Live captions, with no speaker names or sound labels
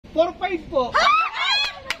4-5 po.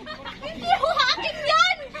 Hindi ko akin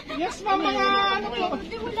yan! Yes ma'am, mga ano po.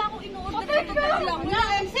 Hindi wala akong in-order. Wala,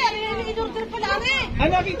 sir, in-order pala rin.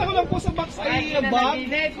 Nakita ko lang po sa box ay bag,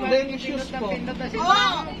 then shoes po.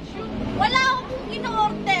 Wala akong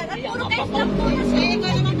in-order. At puro text lang po na siya.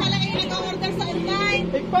 Ikaw naman pala kayo nag-order sa online.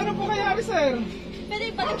 Paano po kaya, sir? Pwede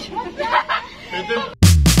ibalik siya.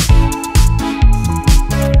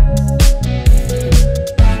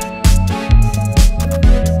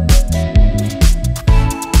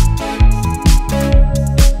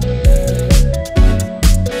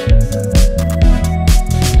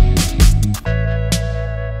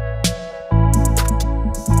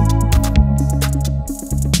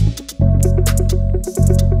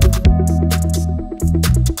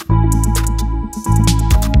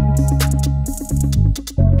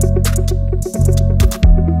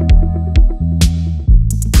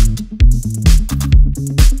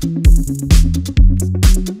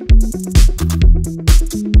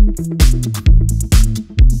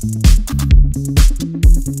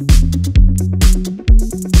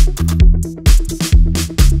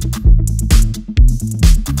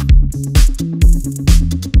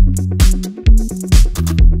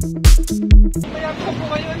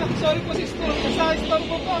 Sorry po si store. Sa store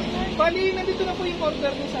po po. Bali, nandito na po yung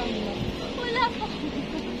order mo sa amin. Wala po.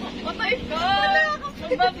 Oh my God!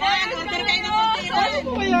 Order kayo ng order. Ano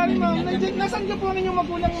po kaya rin ma'am? Nasaan ka po ang inyong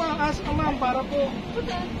magulang ma-ask ma'am para po?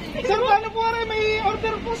 Sir, paano po rin? May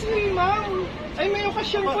order po si ma'am. Ay may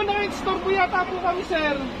okasyon po na store po yata po kami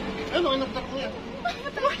sir. Ano order po yan?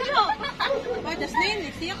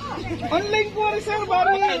 JAZZLIEN, siya ko. Online po rin sir.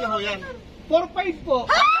 Bali, Ano po yan? 4-5 po.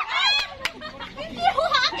 Hindi ko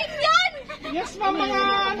akin yan! Yes ma'am, mga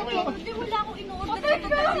ano po. Hindi wala akong in-order.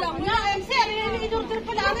 Wala, sir, in-order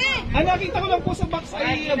pala rin. Nakita ko lang po sa box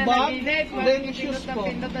ay bag, then shoes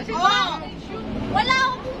po. Wala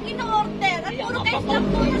akong in-order. At puro text lang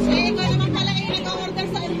po na siya. Ikaw naman pala kayo nag-order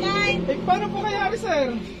sa online. Paano po kaya rin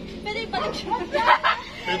sir? Pwede ibalik siya.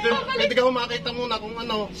 Pwede ka makita muna kung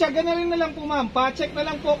ano. Siya, gano'n na lang po ma'am. Pa-check na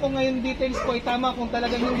lang po kung ngayon details po ay tama. Kung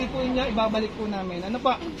talagang hindi po niya, ibabalik po namin. Ano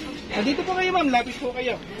pa? Dito po kayo ma'am, lapit po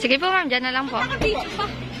kayo. Sige po ma'am, dyan na lang po.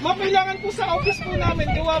 Ma'am, kailangan po sa office po namin,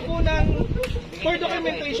 gawa po ng for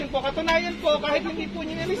documentation po. Katunayan po, kahit hindi po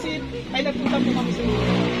niyo na-receive, ay nagpunta po kami sa inyo.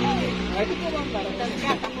 Ito po ma'am, para tapos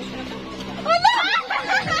na.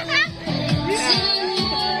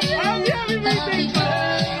 Happy birthday pa!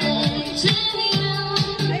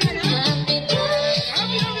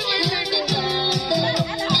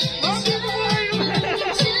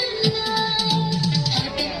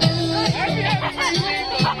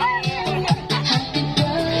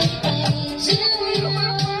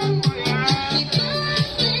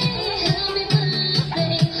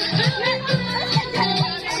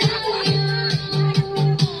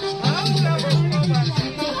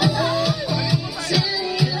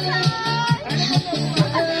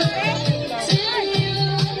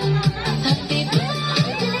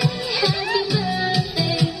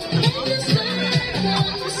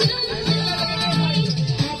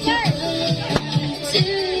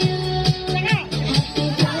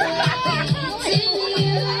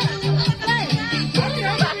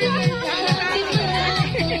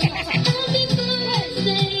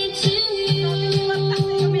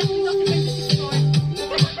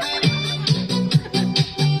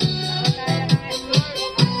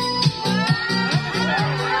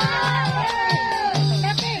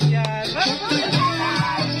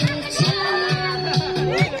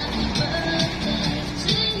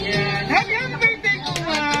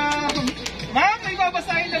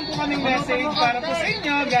 Message para po sa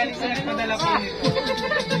inyo, galing sa nagpadala po nito.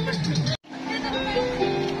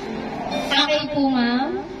 Okay po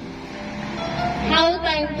ma'am. How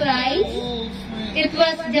time flies. It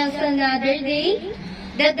was just another day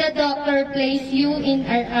that the doctor placed you in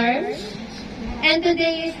our arms. And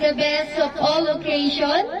today is the best of all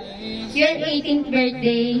occasions, your 18th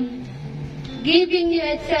birthday. Giving you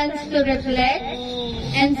a chance to reflect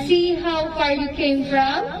and see how far you came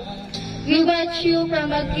from. We watch you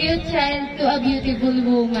from a cute child to a beautiful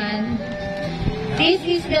woman. This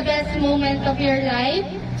is the best moment of your life.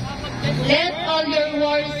 Let all your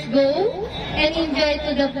worries go and enjoy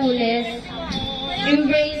to the fullest.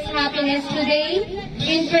 Embrace happiness today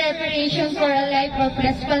in preparation for a life of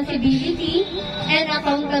responsibility and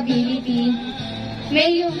accountability.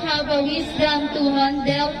 May you have a wisdom to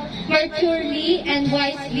handle maturely and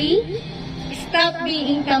wisely. Stop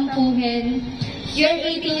being tampuhin. You're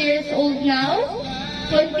 18 years old now.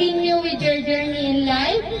 Continue with your journey in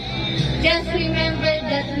life. Just remember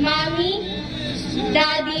that Mommy,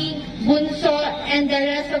 Daddy, Bunso, and the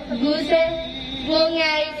rest of GUCE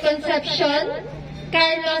Bungay, CONCEPCION,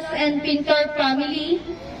 Carlos and PINTOR Family,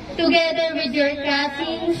 together with your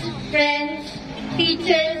cousins, friends,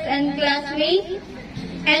 teachers, and classmates,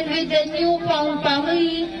 and with the newfound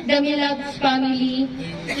family, the MILOVES Family,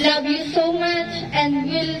 love you so much and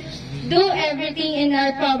will do everything in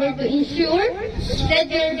our power to ensure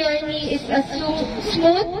that your journey is as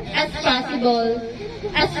smooth as possible.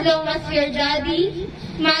 As long as your daddy,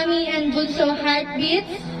 mommy, and bunso heart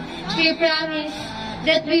beats, we promise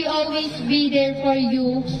that we always be there for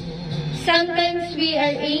you. Sometimes we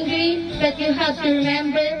are angry, but you have to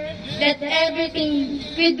remember that everything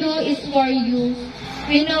we do is for you.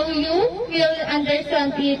 We know you will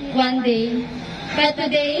understand it one day. But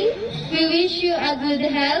today, we wish you a good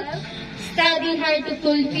health, study hard to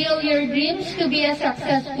fulfill your dreams to be a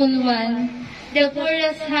successful one, the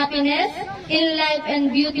purest happiness in life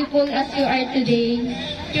and beautiful as you are today.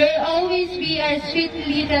 You'll always be our sweet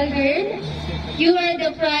little girl. You are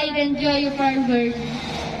the pride and joy of our world.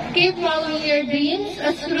 Keep following your dreams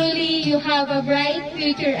as truly you have a bright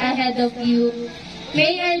future ahead of you.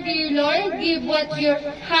 May our dear Lord give what your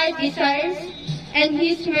heart desires, and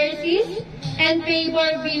His mercies and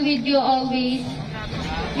favor be with you always.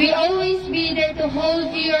 We always be there to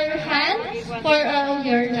hold your hand for all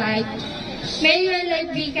your life. May your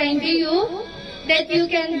life be kind to you, that you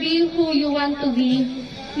can be who you want to be.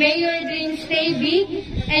 May your dreams stay big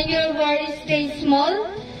and your worries stay small,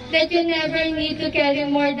 that you never need to carry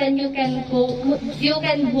more than you can hold.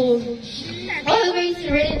 Always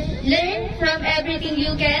learn from everything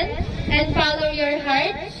you can and follow your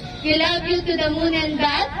heart. We love you to the moon and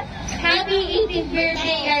back. Happy 18th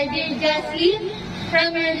birthday, our dear JAZZLIEN,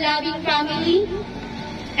 from your loving family.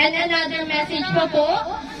 And another message pa po,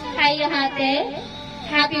 hi ate,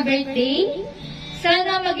 happy birthday.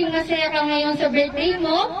 Sana maging masaya ka ngayon sa birthday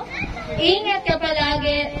mo. Ingat ka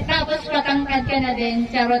palagi, tapos patangkad ka na din.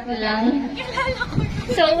 Charot lang.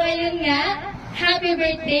 So, ayun nga, happy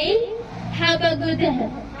birthday. Have a good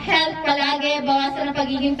health palagi. Bawasan ang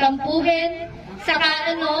pagiging tampuhin.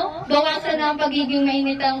 Saka bawasan ang pagiging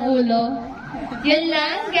mainit ang ulo. Yun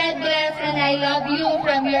lang. God bless and I love you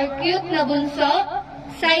from your cute na bunso,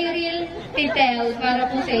 Cyril Titel, para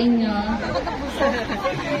po sa inyo.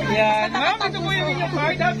 Yan. Ma'am, ito po yung inyong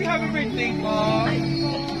card. Happy birthday po.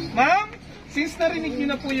 Ma'am, since narinig niyo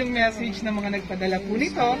na po yung message ng mga nagpadala po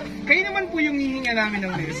nito, kayo naman po yung hihinga namin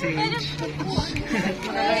ng message.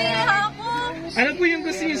 Ano po yung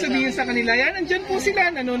gusto niyo sabihin sa kanila? Yan, nandyan po sila,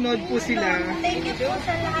 nanonood po sila. Thank you po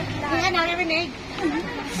sa lahat.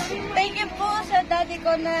 Thank you po sa daddy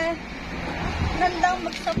ko na nandang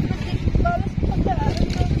magsapulit para sa pag-aaral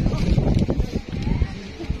ko.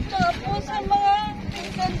 Tsaka po sa mga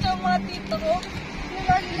pinsan sa mga tito ko na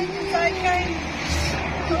lagi lang sa akin.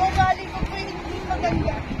 Ang ugali ko po hindi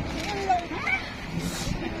maganda. Yun lang.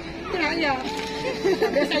 Kaya.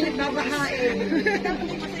 Kaya sa'yo babahain.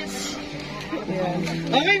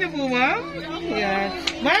 Okay na po, ma'am? Yan.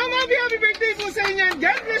 Ma'am, happy birthday po sa inyo.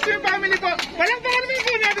 God bless your family po. Palakpakan naman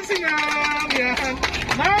po natin si ma'am. Yan.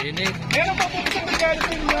 Ma'am, meron pa po sa regalo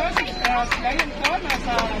po nyo. Sila yun po.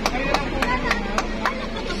 Nasa, kayo lang po nyo.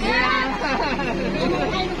 Yan.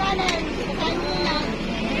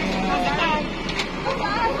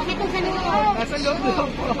 Nasa loob po.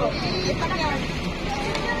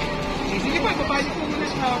 Sige po, babalik po muna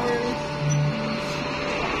shower.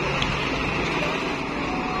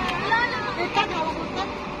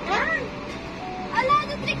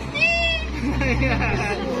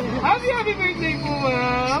 Happy birthday po,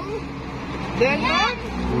 ma'am. Then, ma'am,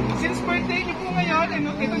 since birthday niyo po ngayon,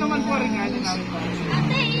 ito naman po rin nga namin pa.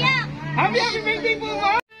 Happy birthday po,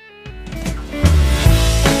 ma'am.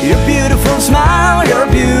 Your beautiful smile, your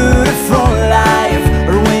beautiful life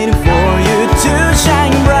are waiting for you to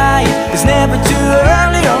shine bright. It's never too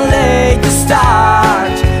early or late to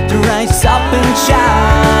start, to rise up and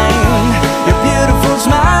shine. Your beautiful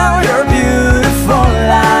smile, your beautiful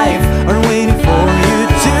life are waiting for you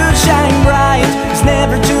to shine bright. It's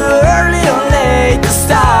never too early or late to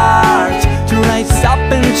start, to rise up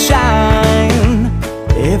and shine.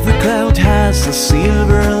 Every cloud has a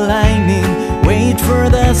silver lining, wait for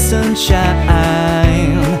the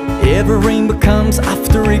sunshine. Every rainbow comes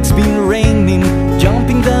after it's been raining, jump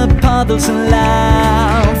in the puddles and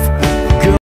laugh.